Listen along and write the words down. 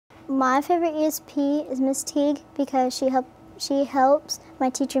My favorite ESP is Miss Teague because she helps my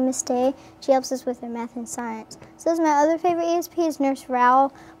teacher, Miss Day. She helps us with our math and science. So my other favorite ESP is Nurse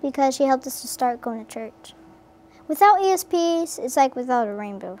Rowell because she helped us to start going to church. Without ESPs, it's like without a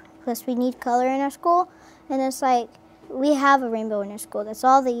rainbow. Plus, we need color in our school, and it's like we have a rainbow in our school. That's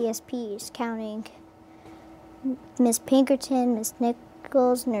all the ESPs, counting Miss Pinkerton, Miss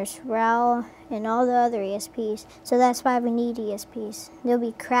Nichols, Nurse Rowell, and all the other ESPs. So that's why we need ESPs. There'll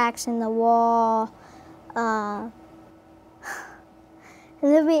be cracks in the wall, and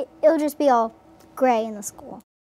it'll just be all gray in the school.